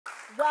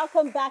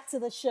Welcome back to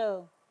the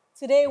show.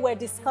 Today we're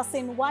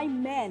discussing why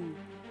men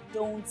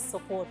don't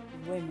support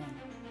women.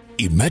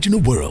 Imagine a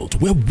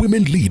world where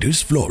women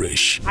leaders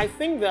flourish. I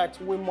think that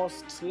we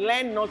must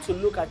learn not to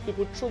look at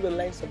people through the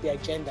lens of their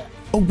gender.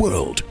 A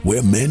world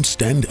where men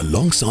stand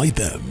alongside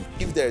them.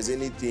 If there is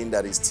anything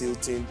that is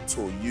tilting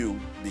to you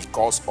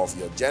because of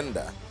your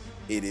gender,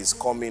 it is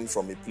coming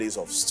from a place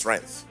of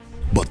strength.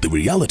 But the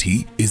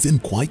reality isn't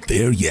quite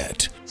there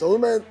yet. So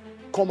women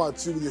come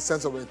at you with a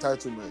sense of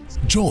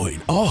entitlement.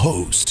 Join our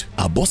host,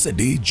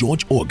 Abosede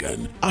George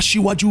Organ,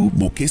 Ashiwaju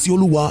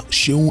Mokesioluwa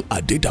Sheun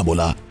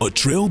Adedamola, a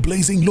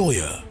trailblazing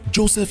lawyer,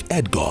 Joseph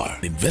Edgar,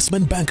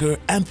 investment banker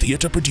and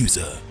theater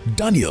producer,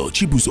 Daniel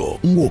Chibuzo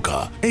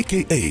Nwoka,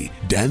 aka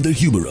Dan the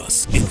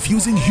Humorous,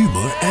 infusing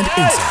humor and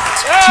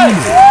insight. Tune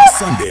in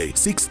Sunday,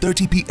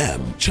 6:30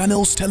 p.m.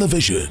 Channels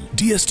Television,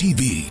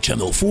 DSTV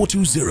Channel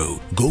 420,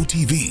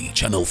 GOTV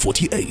Channel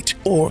 48,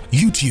 or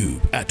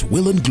YouTube at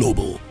Will and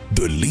Global.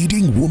 The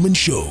Leading Woman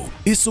Show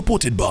is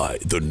supported by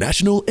the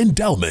National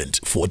Endowment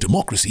for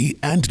Democracy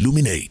and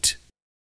Luminate.